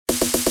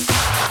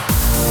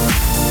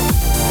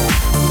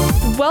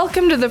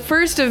Welcome to the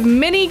first of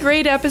many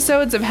great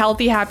episodes of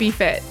Healthy Happy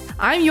Fit.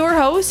 I'm your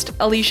host,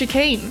 Alicia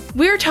Kane.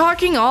 We're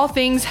talking all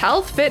things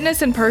health,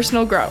 fitness, and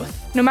personal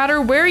growth. No matter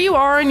where you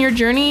are in your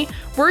journey,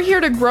 we're here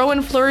to grow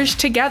and flourish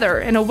together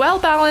in a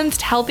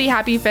well-balanced, healthy,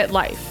 happy, fit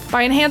life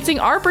by enhancing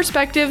our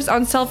perspectives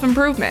on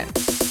self-improvement.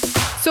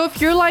 So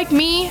if you're like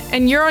me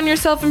and you're on your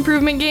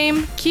self-improvement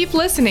game, keep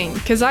listening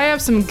because I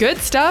have some good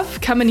stuff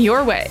coming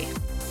your way.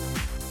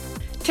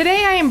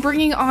 Today I am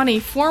bringing on a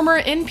former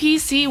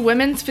NPC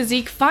Women's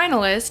Physique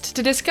finalist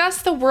to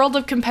discuss the world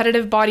of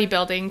competitive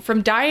bodybuilding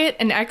from diet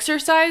and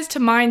exercise to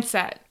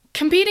mindset.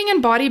 Competing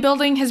in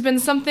bodybuilding has been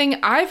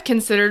something I've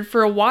considered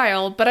for a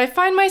while, but I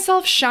find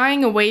myself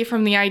shying away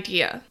from the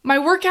idea. My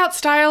workout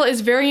style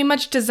is very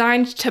much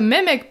designed to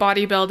mimic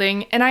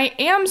bodybuilding, and I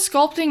am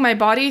sculpting my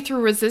body through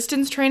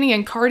resistance training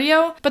and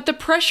cardio, but the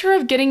pressure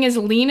of getting as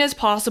lean as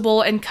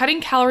possible and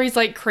cutting calories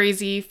like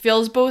crazy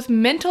feels both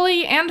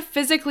mentally and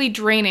physically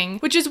draining,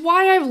 which is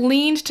why I've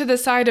leaned to the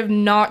side of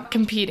not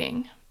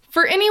competing.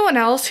 For anyone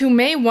else who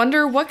may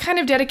wonder what kind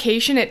of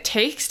dedication it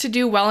takes to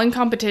do well in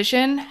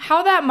competition,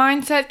 how that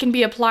mindset can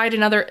be applied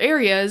in other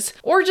areas,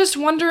 or just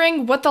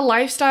wondering what the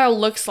lifestyle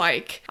looks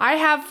like, I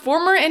have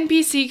former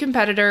NPC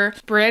competitor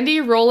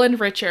Brandy Rowland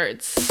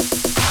Richards.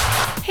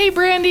 Hey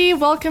Brandy,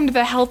 welcome to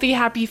the Healthy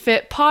Happy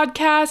Fit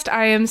podcast.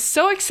 I am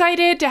so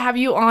excited to have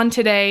you on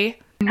today.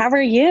 How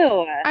are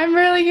you? I'm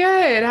really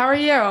good. How are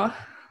you?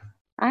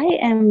 I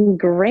am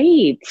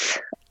great.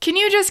 Can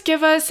you just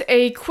give us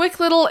a quick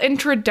little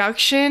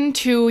introduction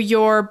to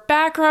your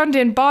background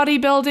in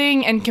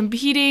bodybuilding and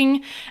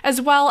competing,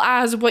 as well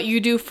as what you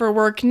do for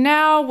work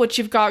now, what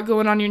you've got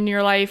going on in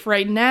your life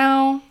right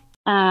now?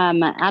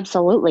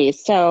 Absolutely.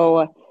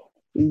 So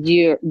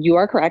you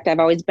are correct. I've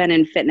always been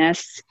in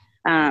fitness.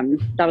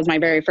 That was my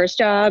very first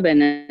job,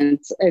 and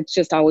it's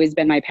just always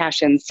been my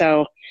passion.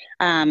 So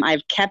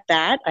I've kept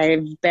that.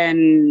 I've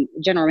been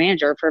general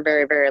manager for a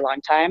very, very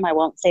long time. I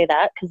won't say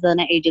that because then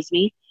it ages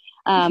me.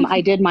 I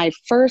did my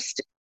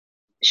first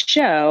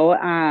show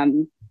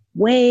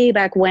way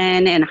back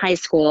when in high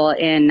school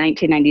in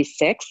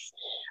 1996.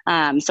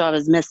 So I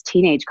was Miss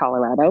Teenage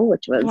Colorado,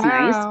 which was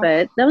nice,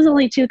 but there was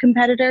only 2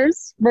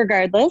 competitors.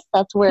 Regardless,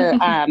 that's where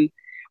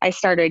I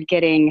started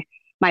getting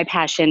my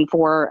passion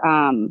for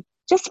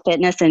just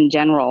fitness in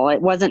general.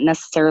 It wasn't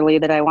necessarily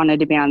that I wanted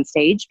to be on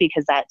stage,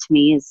 because that to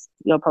me is,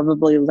 you'll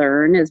probably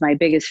learn, is my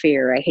biggest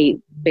fear. I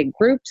hate big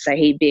groups. I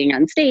hate being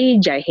on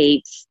stage. I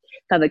hate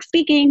public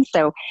speaking.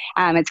 So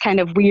it's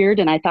kind of weird,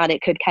 and I thought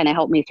it could kind of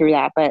help me through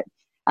that, but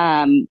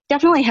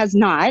definitely has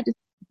not.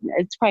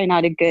 It's probably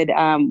not a good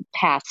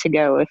path to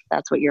go if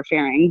that's what you're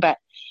fearing. But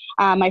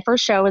my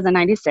first show was in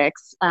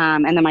 96,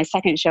 and then my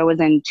second show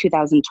was in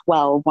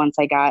 2012 once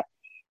I got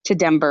to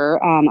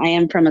Denver. I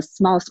am from a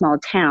small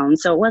town,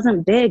 so it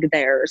wasn't big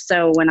there.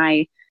 So when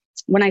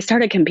I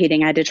started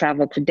competing, I had to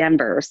travel to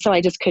Denver. So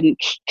I just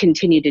couldn't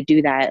continue to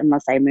do that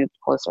unless I moved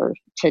closer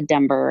to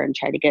Denver and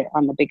try to get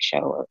on the big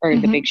show or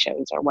the big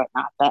shows or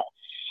whatnot. But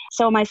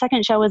so my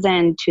second show was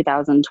in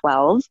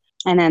 2012,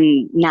 and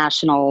then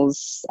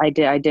nationals. I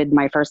did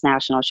my first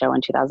national show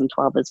in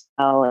 2012 as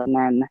well. And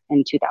then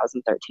in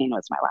 2013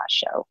 was my last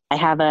show. I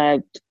have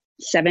a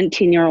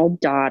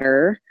 17-year-old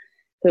daughter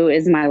who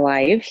is my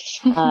life.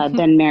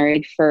 Been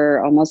married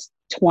for almost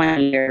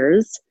 20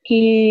 years.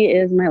 He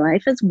is my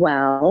life as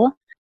well.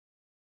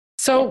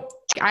 So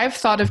I've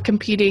thought of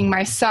competing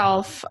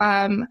myself,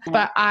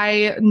 but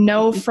I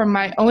know from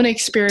my own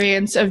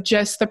experience of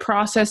just the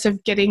process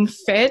of getting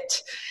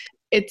fit,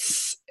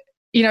 it's,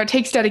 it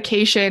takes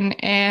dedication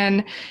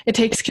and it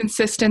takes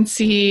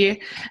consistency.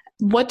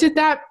 What did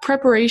that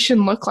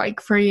preparation look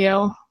like for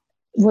you?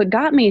 What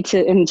got me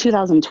to in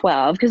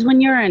 2012, because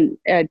when you're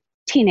a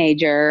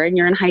teenager and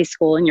you're in high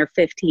school and you're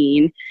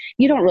 15,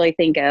 you don't really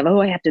think of,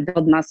 I have to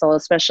build muscle,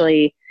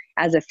 especially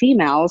as a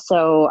female.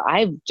 So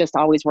I've just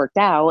always worked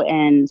out,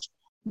 and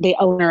the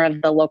owner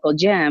of the local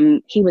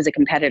gym, he was a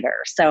competitor.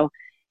 So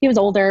he was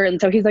older,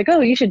 and so he's like,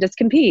 oh, you should just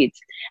compete.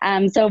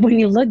 So when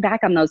you look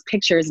back on those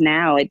pictures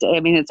now,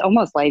 it's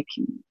almost like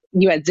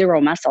you had zero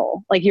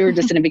muscle, like you were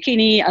just in a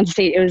bikini on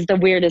stage. It was the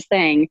weirdest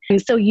thing.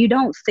 And so you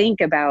don't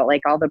think about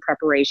like all the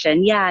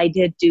preparation. Yeah, I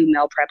did do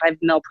meal prep.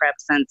 I've meal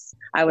prepped since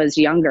I was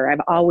younger. I've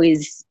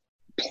always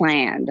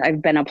planned.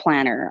 I've been a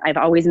planner. I've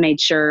always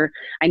made sure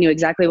I knew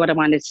exactly what I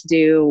wanted to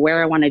do,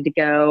 where I wanted to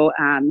go.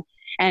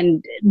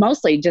 And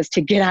mostly just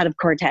to get out of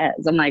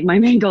Cortez. I'm like, my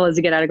main goal is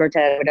to get out of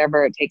Cortez,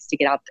 whatever it takes to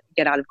get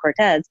out of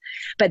Cortez.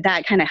 But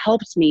that kind of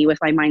helped me with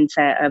my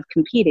mindset of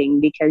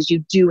competing, because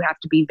you do have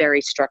to be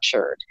very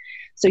structured.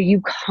 So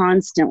you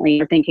constantly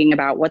are thinking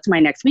about, what's my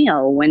next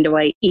meal? When do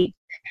I eat?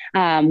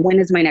 When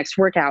is my next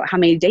workout? How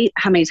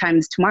many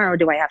times tomorrow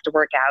do I have to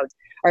work out?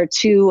 Or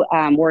 2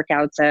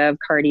 workouts of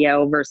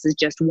cardio versus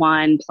just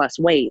 1 plus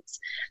weights.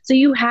 So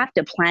you have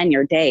to plan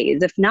your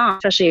days. If not,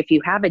 especially if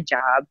you have a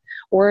job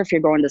or if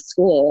you're going to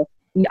school,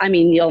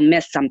 you'll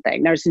miss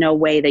something. There's no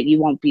way that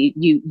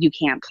you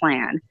can't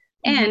plan.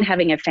 And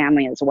having a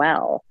family as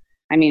well.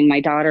 My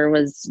daughter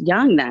was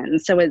young then,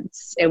 so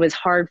it was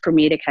hard for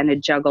me to kind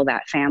of juggle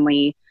that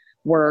family,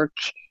 work,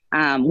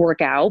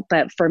 workout.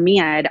 But for me,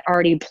 I had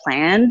already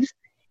planned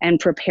and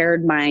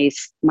prepared my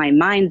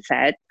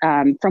mindset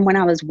from when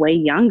I was way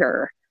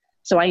younger.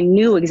 So I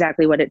knew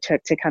exactly what it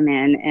took to come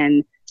in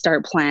and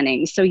start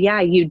planning. So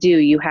yeah,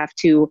 you have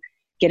to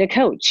get a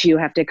coach. You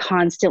have to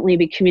constantly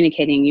be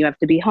communicating. You have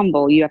to be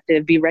humble. You have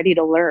to be ready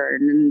to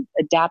learn and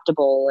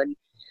adaptable.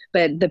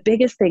 But the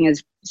biggest thing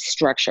is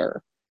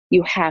structure.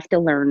 You have to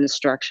learn the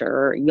structure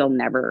or you'll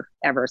never,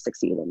 ever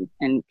succeed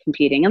in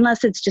competing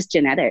unless it's just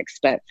genetics.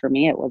 But for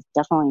me, it was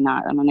definitely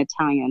not. I'm an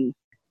Italian.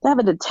 I have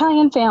an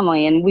Italian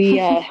family and we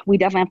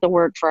definitely have to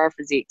work for our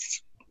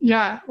physiques.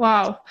 Yeah.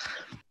 Wow.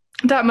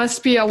 That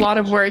must be a lot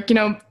of work.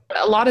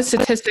 A lot of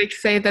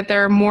statistics say that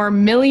there are more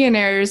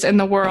millionaires in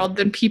the world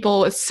than people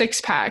with six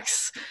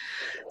packs.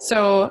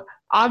 So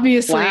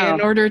obviously, Wow.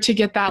 in order to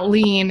get that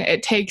lean,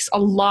 it takes a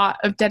lot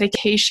of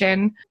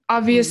dedication.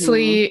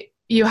 Obviously,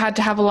 you had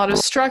to have a lot of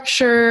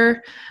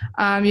structure.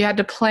 You had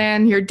to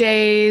plan your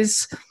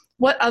days.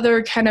 What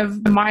other kind of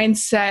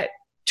mindset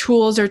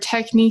tools or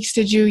techniques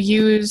did you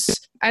use?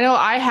 I know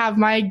I have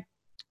my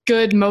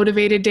good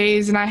motivated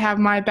days and I have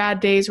my bad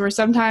days where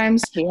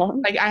sometimes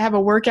like I have a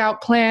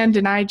workout planned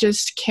and I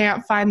just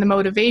can't find the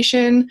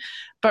motivation.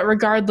 But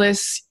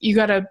regardless, you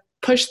got to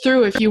push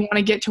through if you want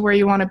to get to where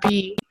you want to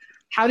be.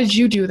 How did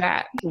you do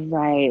that?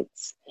 Right.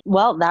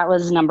 Well, that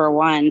was number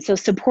one. So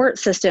support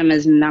system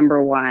is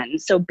number one.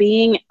 So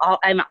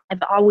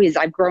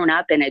I've grown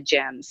up in a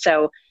gym.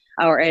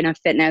 Or in a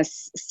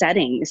fitness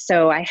setting.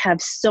 So I have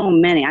so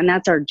many, and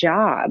that's our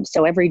job.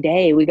 So every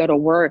day we go to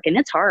work and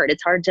it's hard.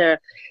 It's hard to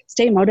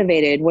stay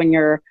motivated when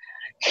you're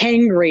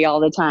hangry all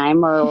the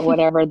time or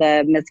whatever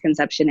the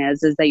misconception is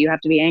that you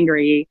have to be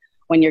angry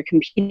when you're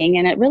competing.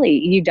 And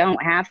you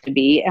don't have to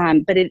be,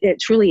 but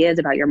it truly is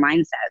about your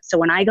mindset. So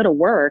when I go to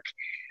work,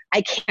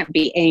 I can't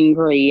be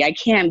angry. I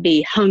can't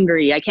be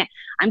hungry.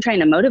 I'm trying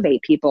to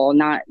motivate people,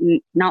 not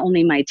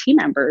only my team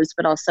members,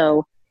 but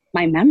also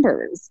my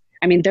members.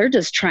 I mean, they're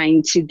just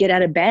trying to get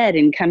out of bed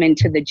and come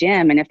into the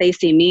gym. And if they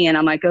see me and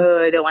I'm like,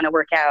 oh, I don't want to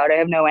work out, I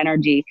have no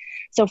energy.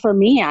 So for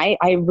me, I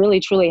really,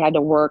 truly had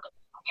to work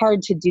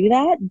hard to do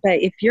that. But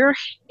if you're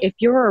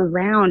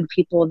around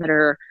people that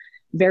are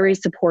very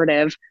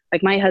supportive,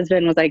 like my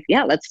husband was like,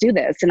 yeah, let's do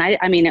this. And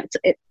I mean,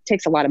 it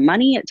takes a lot of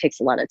money. It takes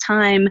a lot of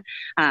time.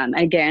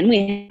 Again,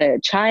 we had a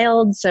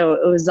child. So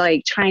it was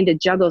like trying to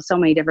juggle so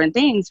many different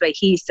things, but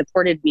he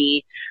supported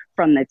me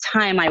from the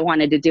time I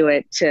wanted to do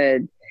it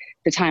to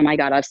the time I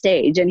got off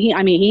stage. And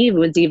he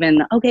was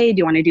even, okay, do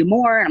you want to do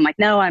more? And I'm like,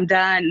 no, I'm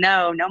done.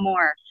 No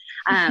more.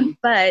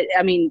 But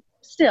I mean,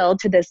 still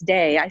to this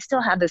day, I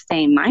still have the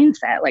same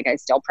mindset. Like I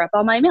still prep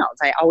all my meals.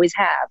 I always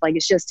have. Like,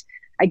 it's just,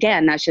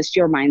 again, that's just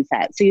your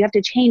mindset. So you have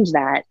to change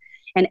that.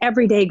 And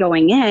every day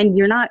going in,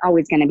 you're not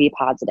always going to be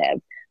positive.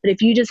 But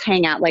if you just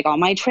hang out, like all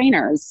my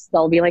trainers,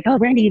 they'll be like, oh,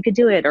 Brandy, you could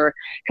do it. Or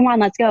come on,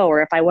 let's go.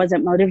 Or if I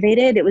wasn't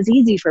motivated, it was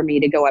easy for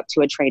me to go up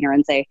to a trainer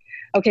and say,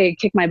 okay,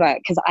 kick my butt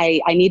because I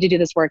need to do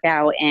this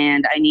workout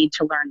and I need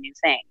to learn new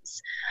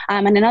things.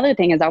 And another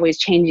thing is always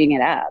changing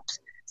it up.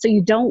 So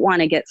you don't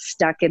want to get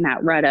stuck in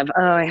that rut of,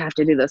 oh, I have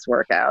to do this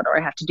workout or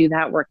I have to do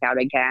that workout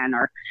again.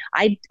 Or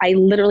I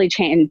literally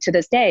change, to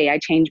this day, I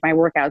change my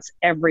workouts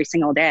every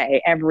single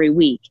day, every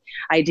week.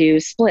 I do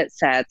split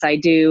sets. I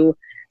do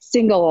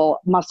single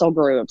muscle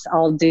groups.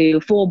 I'll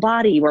do full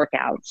body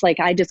workouts.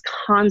 Like I just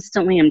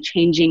constantly am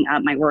changing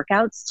up my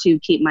workouts to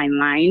keep my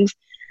mind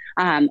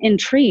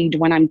intrigued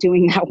when I'm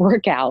doing that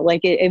workout.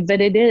 Like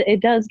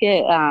it does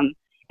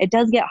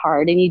get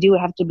hard and you do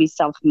have to be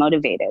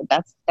self-motivated.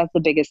 That's the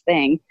biggest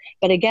thing.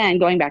 But again,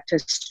 going back to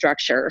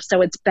structure.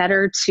 So it's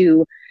better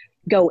to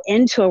go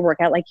into a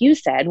workout, like you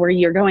said, where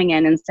you're going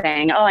in and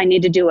saying, oh, I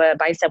need to do a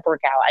bicep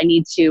workout. I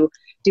need to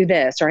do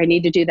this, or I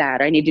need to do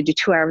that. Or I need to do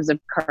 2 hours of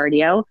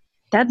cardio.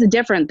 That's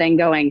different than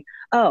going,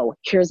 oh,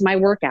 here's my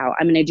workout.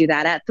 I'm going to do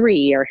that at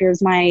 3, or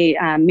here's my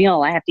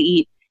meal I have to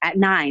eat at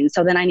 9.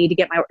 So then I need to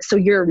get so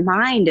your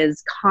mind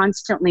is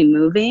constantly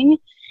moving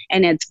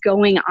and it's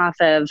going off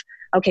of,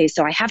 okay,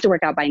 so I have to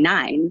work out by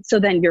 9. So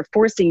then you're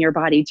forcing your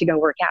body to go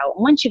work out.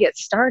 Once you get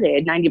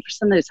started, 90%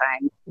 of the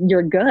time,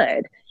 you're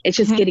good. It's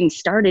just getting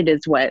started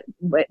is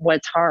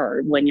what's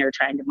hard when you're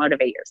trying to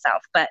motivate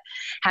yourself. But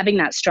having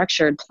that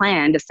structured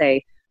plan to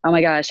say, oh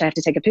my gosh, I have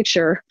to take a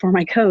picture for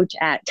my coach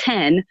at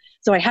 10.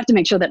 So I have to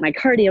make sure that my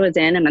cardio is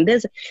in and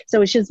this.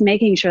 So it's just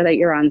making sure that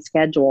you're on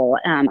schedule,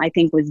 I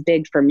think was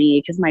big for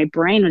me because my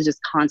brain was just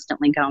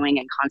constantly going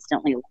and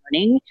constantly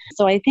learning.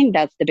 So I think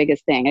that's the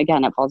biggest thing.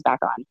 Again, it falls back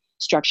on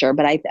structure,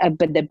 but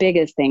but the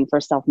biggest thing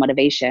for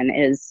self-motivation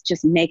is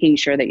just making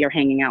sure that you're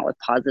hanging out with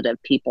positive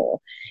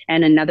people.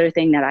 And another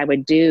thing that I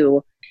would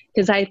do,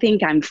 because I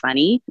think I'm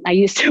funny. I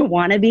used to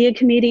want to be a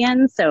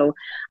comedian. So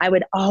I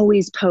would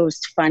always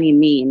post funny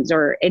memes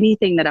or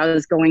anything that I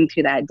was going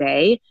through that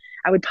day.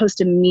 I would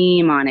post a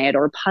meme on it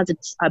or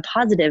a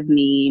positive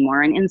meme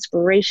or an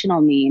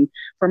inspirational meme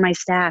for my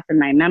staff and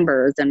my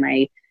members and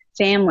my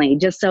family,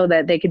 just so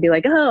that they could be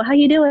like, oh, how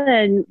you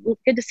doing?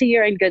 Good to see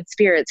you're in good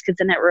spirits. Because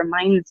then it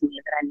reminds me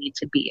that I need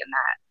to be in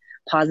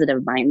that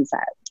positive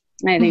mindset.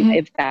 I think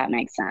if that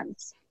makes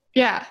sense.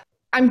 Yeah.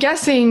 I'm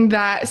guessing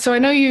that, so I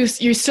know you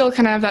still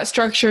kind of have that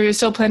structure, you're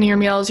still planning your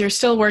meals, you're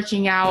still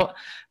working out,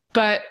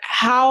 but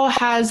how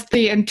has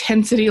the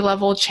intensity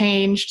level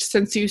changed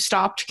since you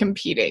stopped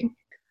competing?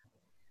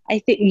 I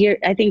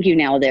think you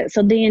nailed it.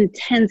 So the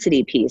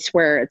intensity piece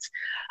where it's,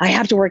 I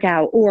have to work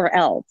out or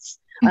else.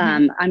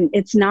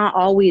 It's not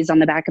always on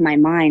the back of my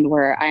mind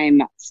where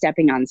I'm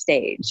stepping on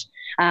stage.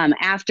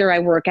 After I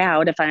work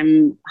out, if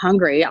I'm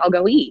hungry, I'll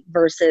go eat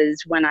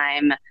versus when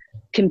I'm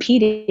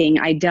competing,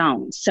 I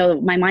don't.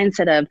 So my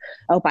mindset of,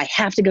 oh, I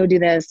have to go do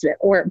this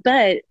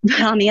but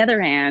on the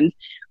other hand,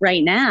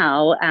 right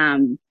now,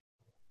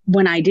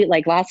 when I do,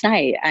 like last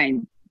night,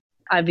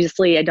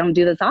 obviously I don't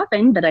do this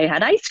often, but I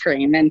had ice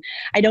cream and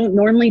I don't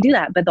normally do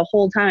that. But the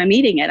whole time I'm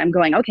eating it, I'm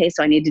going, okay,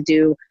 so I need to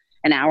do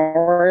an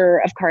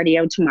hour of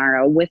cardio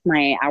tomorrow with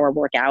my hour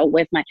workout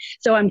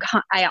so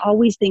I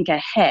always think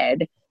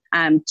ahead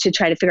to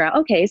try to figure out,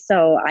 okay,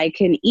 so I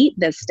can eat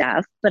this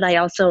stuff, but I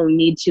also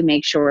need to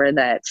make sure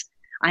that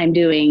I'm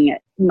doing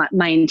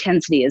my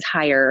intensity is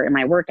higher in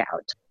my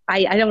workout.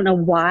 I don't know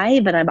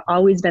why, but I've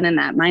always been in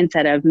that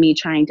mindset of me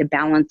trying to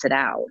balance it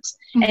out.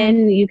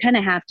 And you kind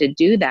of have to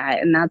do that.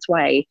 And that's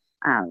why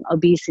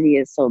obesity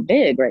is so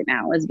big right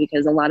now, is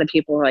because a lot of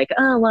people are like,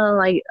 oh,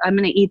 well, I'm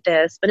going to eat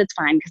this, but it's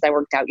fine because I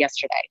worked out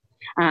yesterday.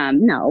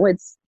 No,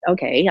 it's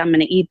okay. I'm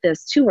going to eat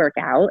this to work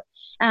out.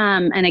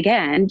 And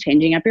again,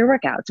 changing up your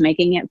workouts,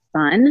 making it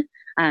fun,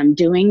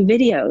 doing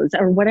videos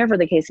or whatever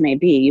the case may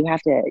be. You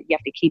have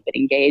to keep it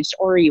engaged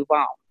or you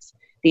won't.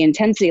 The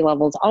intensity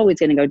level is always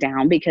going to go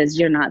down because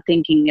you're not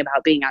thinking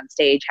about being on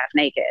stage half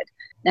naked.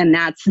 And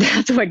that's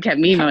what kept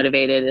me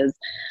motivated is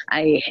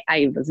I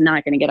was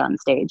not going to get on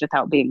stage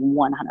without being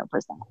 100%.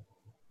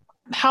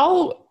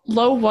 How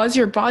low was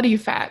your body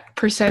fat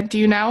percent? Do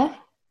you know?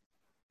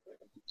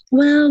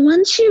 Well,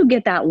 once you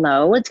get that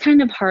low, it's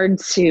kind of hard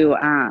to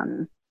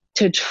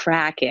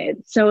track it.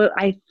 So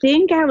I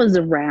think I was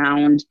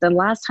around, the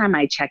last time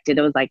I checked it,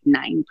 it was like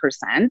 9%.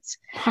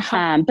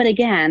 But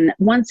again,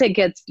 once it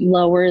gets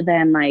lower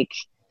than like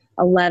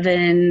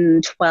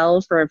 11,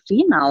 12 for a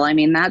female, I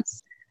mean,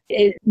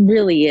 it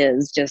really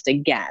is just a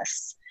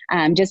guess.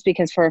 Just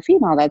because for a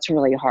female, that's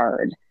really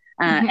hard.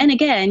 And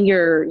again,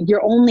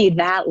 you're only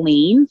that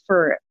lean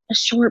for a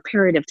short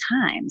period of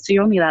time. So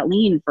you're only that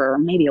lean for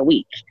maybe a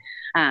week.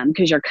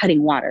 Because you're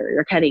cutting water,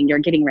 you're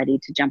getting ready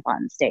to jump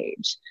on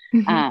stage.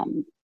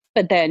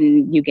 But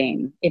then you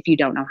gain, if you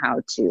don't know how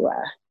to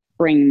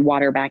bring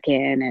water back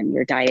in and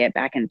your diet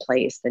back in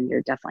place, then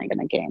you're definitely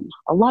going to gain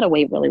a lot of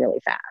weight really, really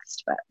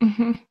fast. But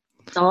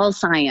it's all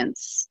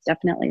science,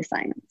 definitely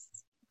science.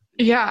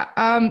 Yeah.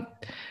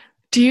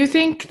 Do you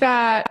think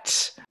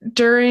that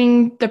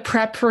during the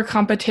prep for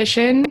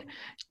competition,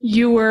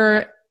 you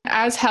were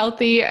as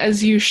healthy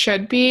as you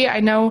should be? I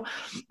know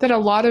that a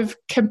lot of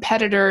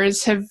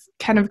competitors have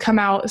kind of come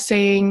out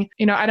saying,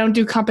 I don't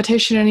do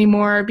competition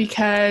anymore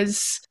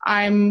because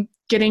I'm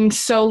getting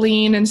so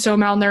lean and so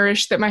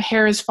malnourished that my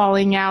hair is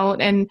falling out.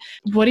 And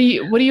what do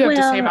you have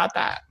to say about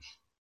that?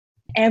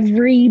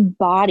 Every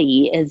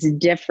body is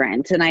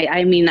different. And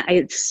I mean,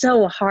 it's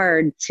so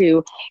hard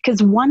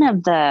because one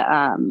of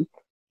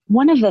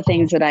the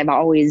things that I've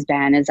always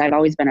been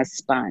a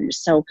sponge.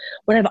 So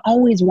what I've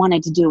always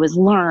wanted to do is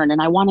learn,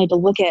 and I wanted to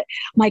look at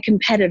my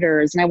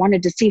competitors and I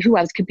wanted to see who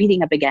I was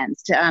competing up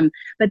against.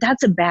 But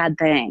that's a bad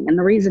thing. And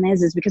the reason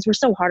is because we're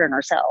so hard on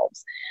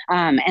ourselves,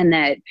 and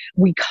that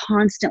we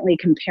constantly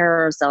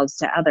compare ourselves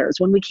to others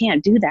when we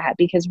can't do that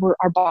because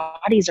our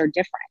bodies are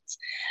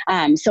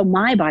different. So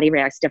my body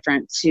reacts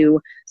different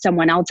to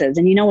someone else's.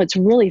 And what's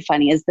really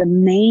funny is the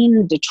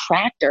main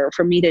detractor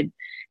for me to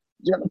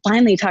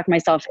finally talk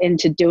myself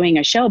into doing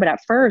a show. But at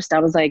first I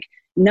was like,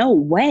 no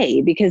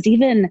way, because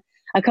even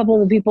a couple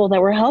of the people that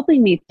were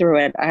helping me through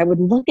it, I would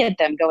look at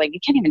them going, you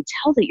can't even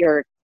tell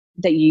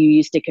that you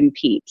used to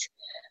compete.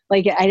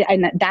 Like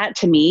and that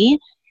to me,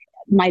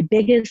 my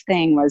biggest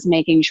thing was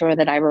making sure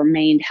that I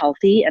remained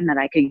healthy and that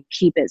I could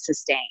keep it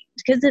sustained,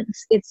 because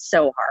it's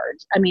so hard.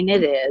 I mean,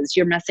 it is,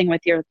 you're messing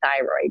with your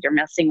thyroid, you're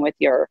messing with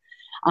your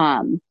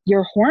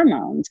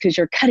hormones, because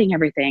you're cutting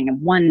everything in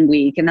 1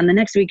 week and then the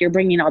next week you're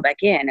bringing it all back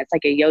in. It's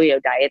like a yo-yo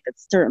diet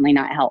that's certainly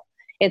not healthy.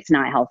 It's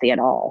not healthy at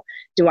all.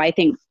 Do I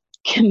think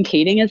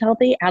competing is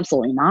healthy?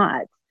 Absolutely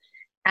not.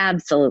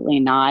 Absolutely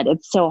not.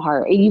 It's so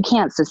hard. You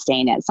can't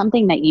sustain it.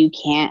 Something that you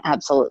can't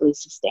absolutely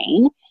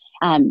sustain,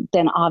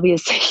 then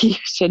obviously you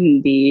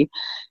shouldn't be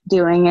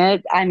doing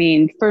it. I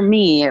mean, for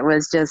me, it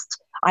was just,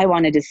 I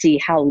wanted to see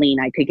how lean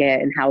I could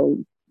get and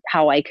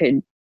how I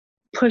could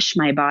push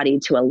my body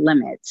to a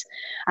limit.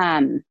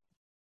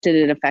 Did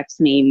it affect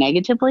me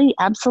negatively?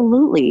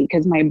 Absolutely.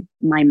 Because my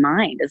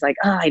mind is like,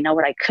 oh, I know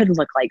what I could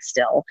look like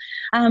still.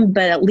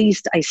 But at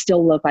least I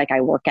still look like I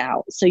work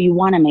out. So you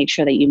want to make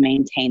sure that you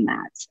maintain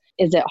that.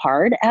 Is it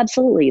hard?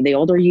 Absolutely. The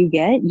older you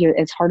get,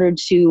 it's harder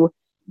to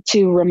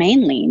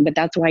remain lean, but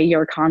that's why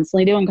you're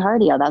constantly doing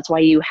cardio. That's why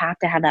you have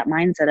to have that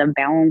mindset of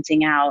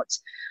balancing out.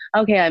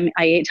 Okay,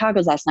 I ate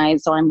tacos last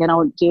night, so I'm going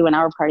to do an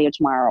hour of cardio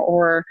tomorrow,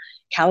 or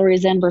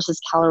calories in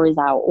versus calories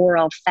out, or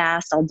I'll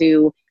fast. I'll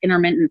do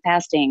intermittent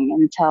fasting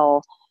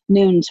until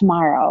noon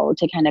tomorrow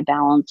to kind of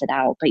balance it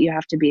out. But you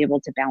have to be able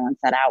to balance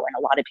that out. And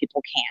a lot of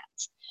people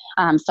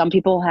can't. Some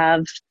people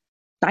have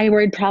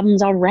thyroid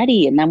problems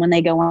already. And then when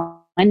they go on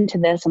into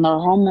this and their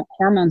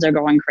hormones are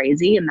going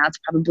crazy, and that's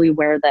probably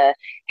where the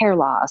hair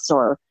loss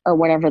or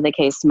whatever the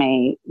case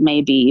may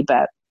be.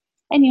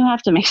 And you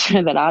have to make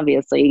sure that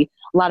obviously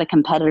a lot of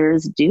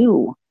competitors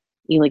do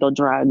illegal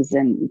drugs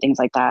and things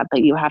like that,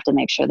 but you have to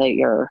make sure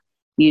that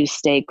you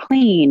stay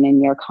clean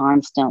and you're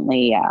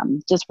constantly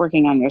just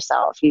working on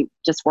yourself. You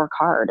just work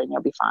hard and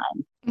you'll be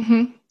fine.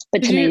 Mm-hmm.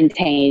 But to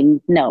maintain,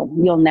 no,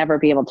 you'll never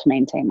be able to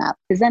maintain that,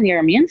 because then your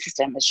immune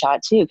system is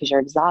shot too, because you're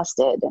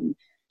exhausted and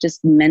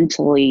just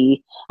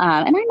mentally.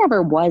 And I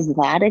never was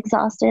that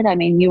exhausted. I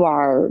mean, you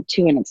are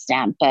to an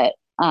extent, but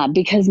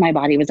because my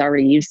body was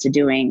already used to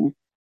doing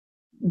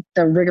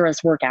the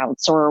rigorous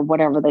workouts or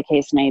whatever the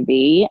case may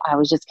be, I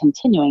was just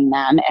continuing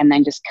them and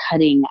then just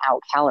cutting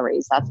out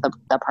calories. That's the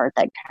part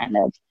that kind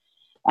of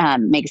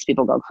makes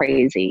people go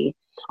crazy.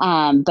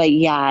 But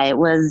yeah, it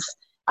was,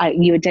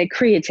 you would take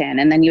creatine,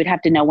 and then you would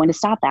have to know when to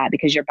stop that,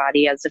 because your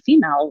body as a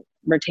female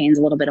retains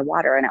a little bit of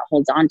water and it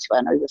holds on to it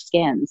under the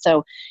skin.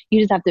 So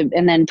you just have to,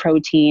 and then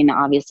protein,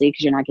 obviously,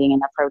 because you're not getting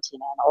enough protein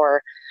in,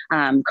 or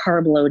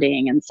carb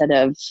loading. Instead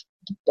of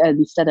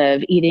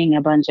eating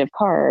a bunch of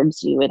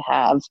carbs, you would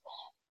have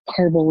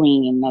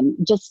Carboline and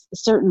just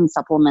certain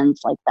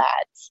supplements like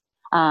that.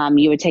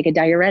 You would take a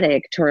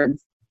diuretic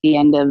towards the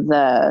end of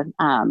the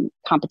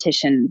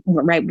competition,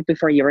 right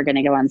before you were going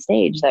to go on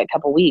stage. That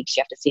couple weeks,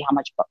 you have to see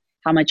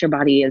how much your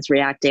body is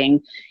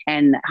reacting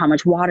and how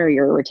much water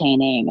you're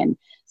retaining. And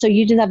so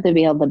you just have to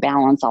be able to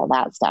balance all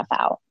that stuff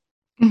out.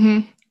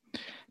 Mm-hmm.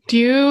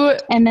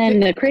 And then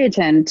the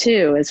creatine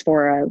too is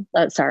for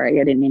sorry,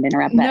 I didn't mean to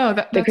interrupt. No,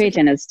 the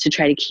creatine is to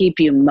try to keep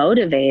you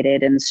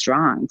motivated and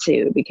strong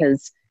too,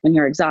 because when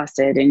you're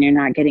exhausted and you're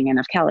not getting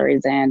enough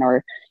calories in,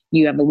 or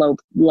you have a low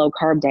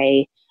carb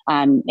day,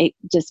 it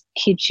just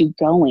keeps you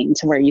going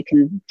to where you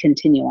can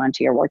continue on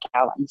to your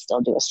workout and still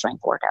do a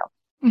strength workout.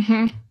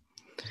 Mm-hmm.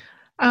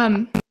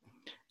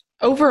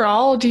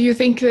 Overall, do you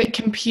think that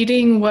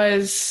competing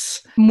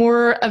was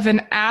more of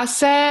an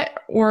asset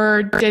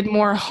or did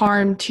more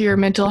harm to your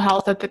mental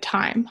health at the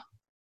time?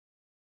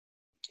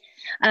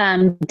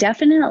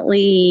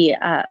 Definitely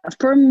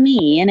for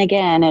me, and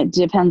again, it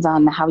depends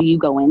on how you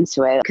go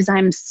into it, because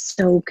I'm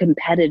so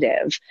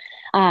competitive.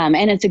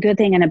 And it's a good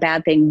thing and a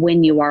bad thing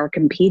when you are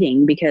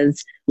competing,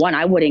 because one,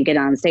 I wouldn't get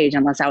on stage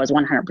unless I was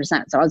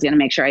 100%. So I was going to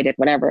make sure I did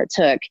whatever it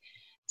took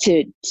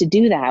to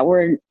do that.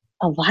 Where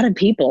a lot of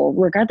people,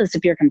 regardless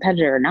if you're a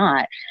competitor or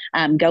not,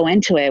 go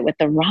into it with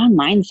the wrong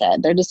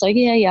mindset. They're just like,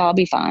 yeah, I'll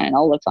be fine.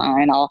 I'll look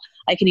fine.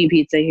 I can eat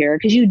pizza here.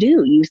 Because you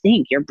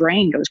think your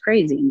brain goes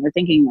crazy and you're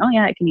thinking, oh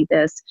yeah, I can eat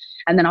this.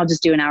 And then I'll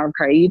just do an hour of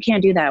cardio. You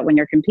can't do that when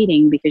you're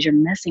competing, because you're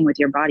messing with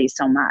your body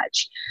so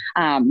much.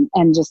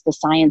 And just the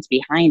science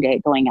behind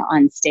it going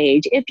on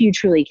stage, if you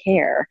truly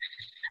care.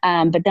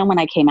 But then when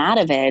I came out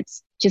of it,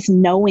 just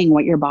knowing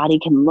what your body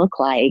can look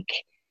like,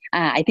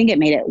 I think it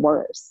made it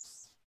worse.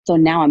 So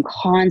now I'm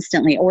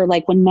constantly, or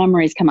like when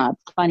memories come up,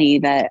 funny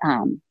that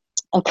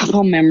a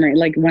couple memories,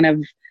 like one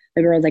of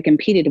the girls I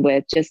competed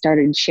with just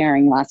started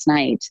sharing last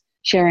night,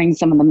 sharing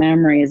some of the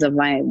memories of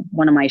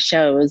one of my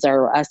shows,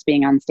 or us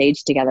being on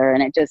stage together.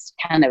 And it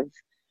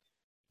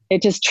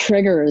just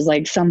triggers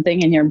like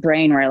something in your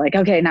brain where like,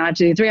 okay, now I have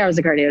to do 3 hours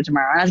of cardio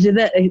tomorrow. I have to do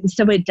that.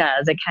 So it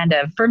does. It kind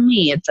of, for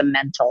me, it's a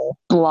mental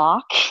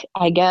block,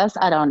 I guess.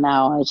 I don't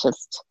know. It's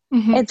just,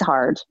 It's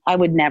hard. I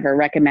would never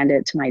recommend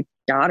it to my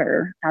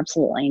daughter.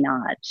 Absolutely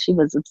not. She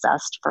was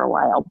obsessed for a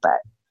while, but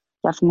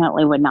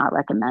definitely would not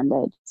recommend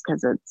it,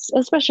 because it's,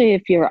 especially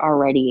if you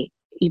already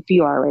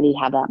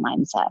have that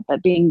mindset.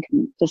 But being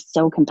just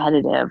so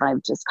competitive,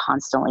 I've just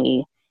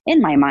constantly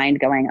in my mind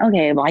going,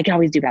 okay, well, I can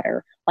always do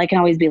better. Well, I can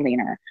always be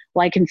leaner.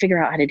 Well, I can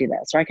figure out how to do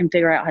this, or I can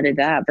figure out how to do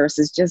that,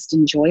 versus just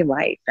enjoy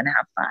life and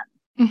have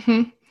fun.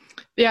 Mm-hmm.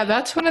 Yeah,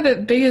 that's one of the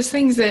biggest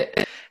things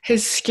that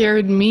has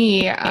scared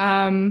me.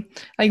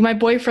 Like my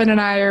boyfriend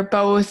and I are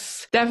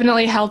both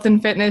definitely health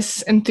and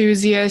fitness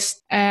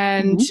enthusiasts,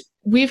 and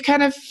we've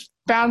kind of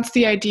bounced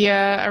the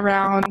idea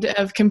around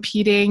of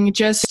competing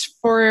just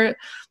for,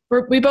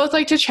 we both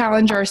like to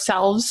challenge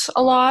ourselves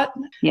a lot.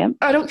 Yep.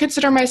 I don't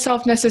consider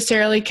myself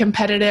necessarily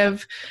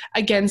competitive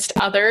against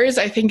others.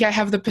 I think I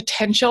have the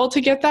potential to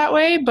get that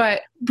way,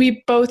 but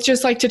we both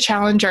just like to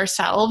challenge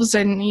ourselves.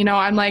 And,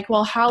 I'm like,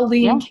 well, how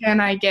lean can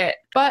I get?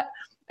 But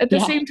at the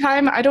same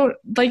time, I don't,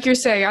 like you're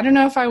saying, I don't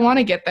know if I want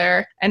to get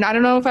there. And I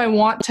don't know if I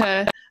want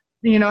to,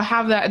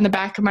 have that in the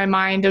back of my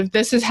mind of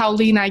this is how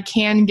lean I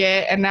can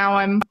get. And now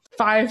I'm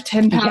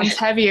 5-10 pounds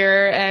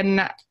heavier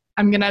and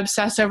I'm going to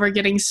obsess over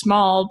getting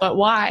small, but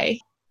why?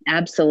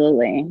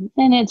 Absolutely.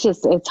 And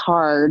it's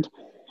hard.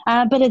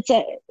 But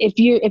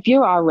if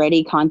you're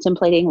already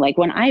contemplating, like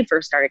when I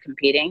first started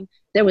competing,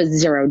 there was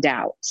zero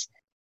doubt,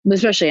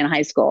 especially in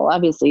high school.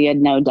 Obviously you had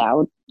no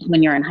doubt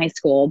when you're in high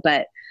school,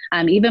 but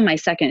even my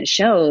second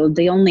show,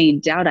 the only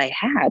doubt I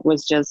had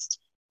was just,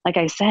 like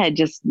I said,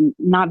 just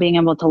not being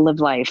able to live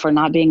life, or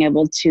not being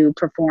able to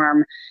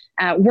perform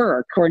at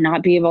work, or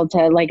not be able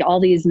to, like,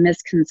 all these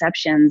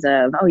misconceptions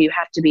of, oh, you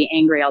have to be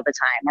angry all the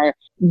time, or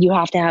you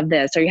have to have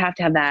this, or you have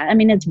to have that. I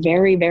mean, it's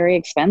very, very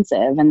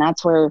expensive. And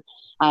that's where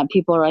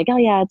people are like, oh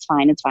yeah, it's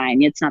fine. It's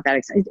fine. It's not that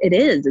expensive. It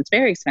is. It's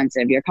very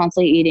expensive. You're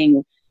constantly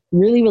eating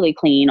really, really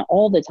clean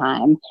all the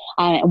time.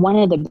 One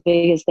of the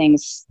biggest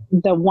things,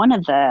 one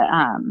of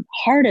the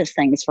hardest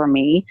things for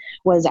me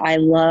was I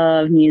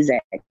love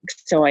music.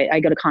 So I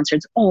go to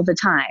concerts all the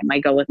time. I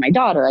go with my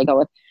daughter. I go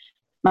with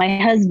my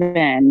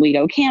husband. We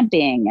go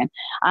camping.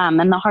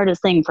 And the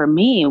hardest thing for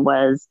me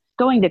was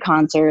going to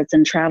concerts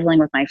and traveling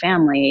with my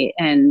family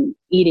and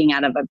eating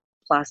out of a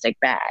plastic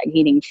bag,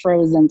 eating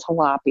frozen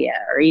tilapia,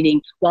 or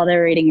eating while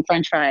they're eating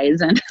French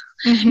fries. And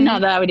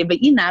not that I would be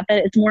eating that, but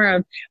it's more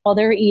of while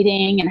they're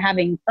eating and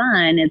having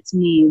fun. It's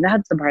me.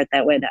 That's the part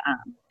that would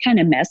kind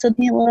of mess with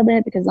me a little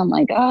bit, because I'm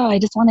like, oh, I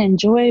just want to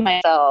enjoy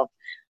myself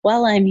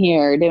while I'm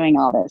here doing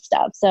all this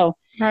stuff. So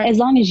as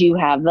long as you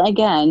have,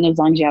 again, as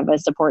long as you have a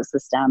support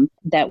system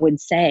that would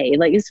say,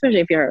 like, especially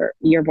if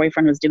your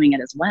boyfriend was doing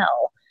it as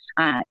well,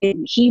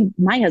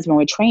 my husband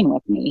would train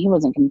with me. He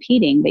wasn't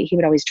competing, but he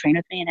would always train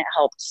with me, and it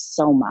helped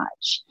so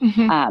much.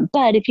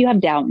 But if you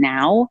have doubt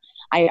now,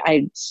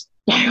 I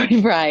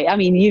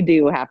mean, you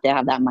do have to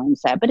have that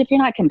mindset. But if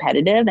you're not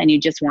competitive and you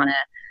just want to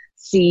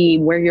see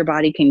where your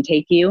body can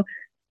take you,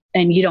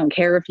 and you don't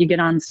care if you get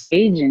on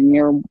stage and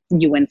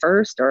you win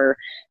first or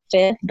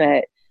fifth,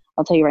 but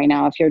I'll tell you right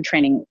now, if you're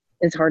training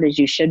as hard as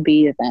you should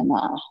be,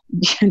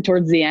 then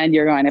towards the end,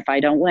 you're going, if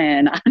I don't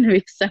win, I'm going to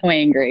be so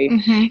angry,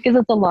 because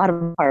it's a lot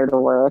of hard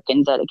work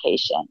and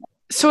dedication.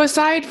 So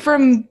aside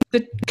from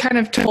the kind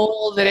of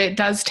toll that it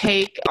does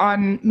take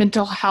on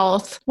mental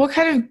health, what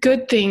kind of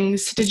good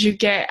things did you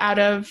get out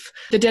of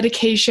the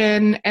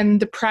dedication and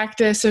the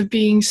practice of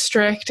being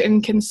strict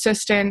and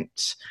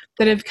consistent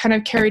that have kind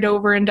of carried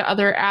over into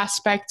other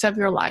aspects of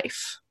your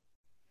life?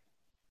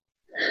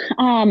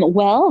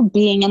 Well,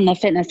 being in the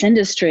fitness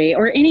industry,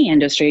 or any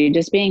industry,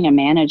 just being a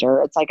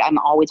manager, it's like I'm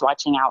always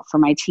watching out for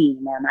my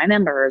team or my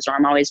members, or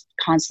I'm always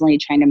constantly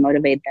trying to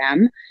motivate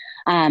them.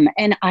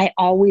 And I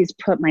always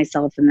put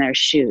myself in their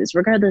shoes,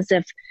 regardless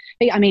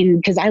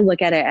because I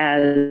look at it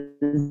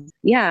as,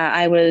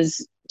 I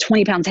was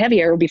 20 pounds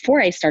heavier before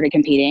I started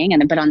competing.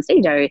 But on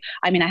stage, I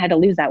had to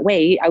lose that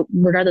weight.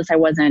 Regardless, I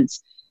wasn't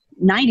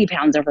 90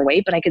 pounds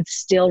overweight, but I could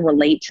still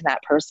relate to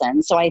that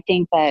person. So I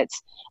think that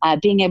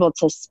being able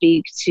to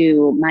speak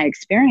to my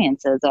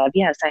experiences of,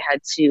 yes, I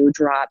had to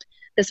drop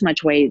this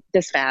much weight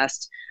this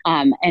fast,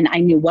 and I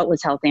knew what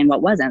was healthy and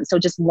what wasn't. So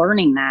just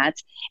learning that,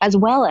 as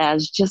well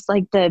as just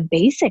like the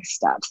basic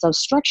stuff. So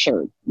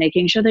structured,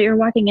 making sure that you're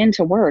walking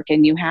into work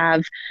and you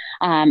have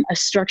a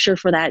structure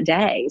for that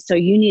day. So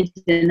you need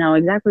to know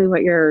exactly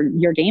what your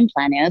game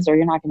plan is, or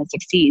you're not going to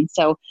succeed.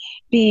 So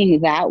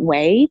being that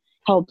way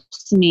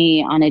helps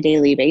me on a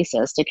daily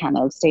basis to kind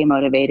of stay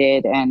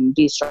motivated and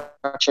be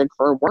structured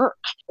for work,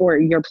 or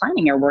you're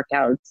planning your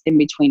workouts in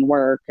between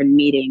work and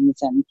meetings,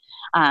 and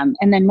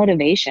then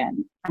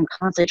motivation. I'm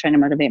constantly trying to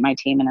motivate my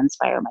team and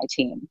inspire my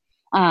team.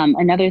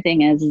 Another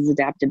thing is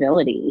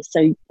adaptability.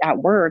 So at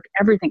work,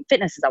 everything,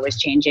 fitness is always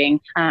changing.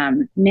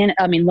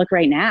 Look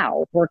right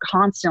now, we're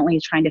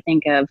constantly trying to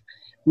think of,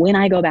 when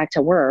I go back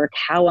to work,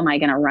 how am I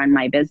going to run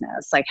my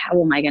business? Like,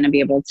 how am I going to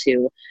be able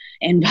to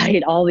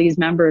invite all these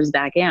members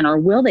back in, or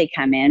will they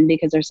come in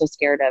because they're so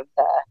scared of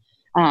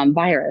the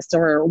virus,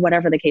 or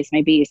whatever the case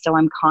may be? So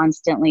I'm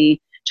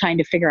constantly trying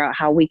to figure out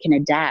how we can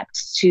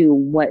adapt to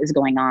what is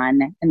going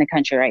on in the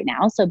country right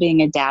now. So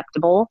being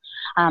adaptable,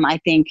 I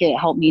think it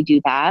helped me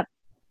do that.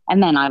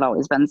 And then I've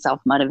always been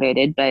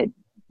self-motivated, but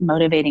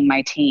motivating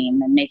my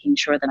team and making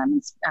sure that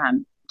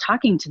I'm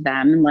talking to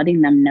them and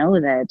letting them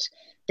know that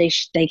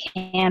they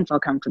can feel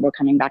comfortable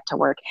coming back to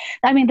work.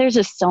 I mean, there's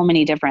just so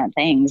many different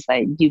things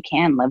that you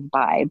can live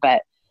by,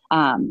 but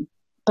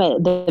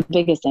the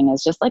biggest thing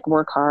is just like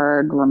work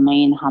hard,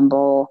 remain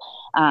humble.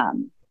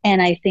 And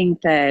I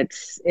think that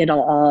it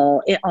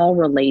all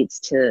relates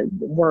to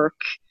work,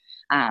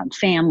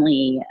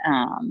 family,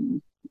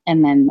 and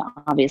then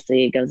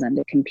obviously it goes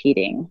into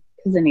competing.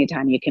 Because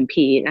anytime you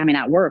compete,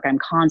 at work, I'm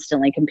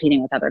constantly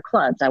competing with other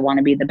clubs. I want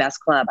to be the best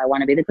club. I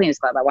want to be the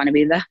cleanest club. I want to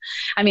be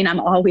I'm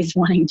always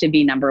wanting to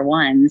be number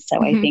one. So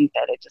I think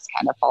that it just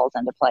kind of falls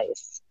into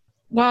place.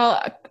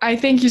 Well, I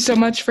thank you so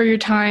much for your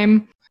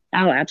time.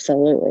 Oh,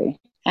 absolutely.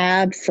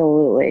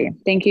 Absolutely.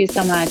 Thank you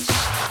so much.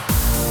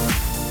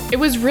 It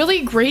was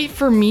really great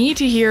for me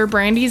to hear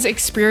Brandy's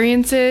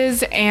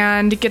experiences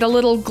and get a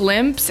little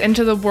glimpse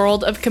into the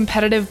world of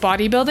competitive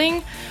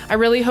bodybuilding. I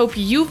really hope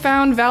you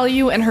found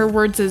value in her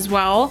words as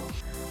well.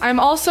 I'm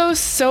also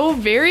so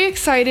very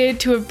excited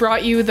to have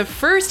brought you the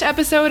first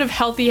episode of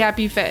Healthy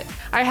Happy Fit.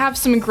 I have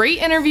some great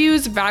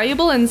interviews,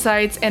 valuable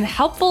insights, and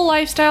helpful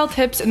lifestyle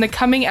tips in the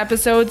coming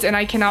episodes, and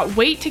I cannot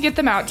wait to get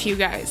them out to you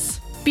guys.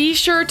 Be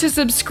sure to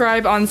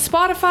subscribe on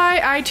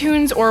Spotify,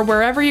 iTunes, or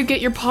wherever you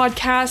get your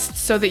podcasts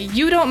so that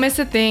you don't miss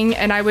a thing,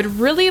 and I would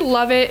really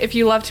love it if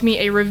you left me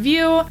a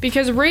review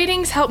because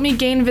ratings help me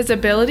gain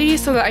visibility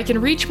so that I can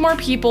reach more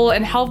people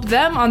and help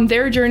them on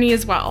their journey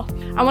as well.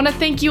 I want to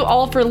thank you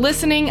all for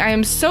listening. I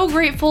am so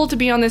grateful to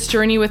be on this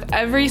journey with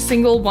every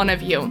single one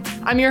of you.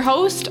 I'm your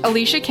host,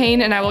 Alicia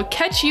Kane, and I will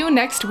catch you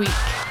next week.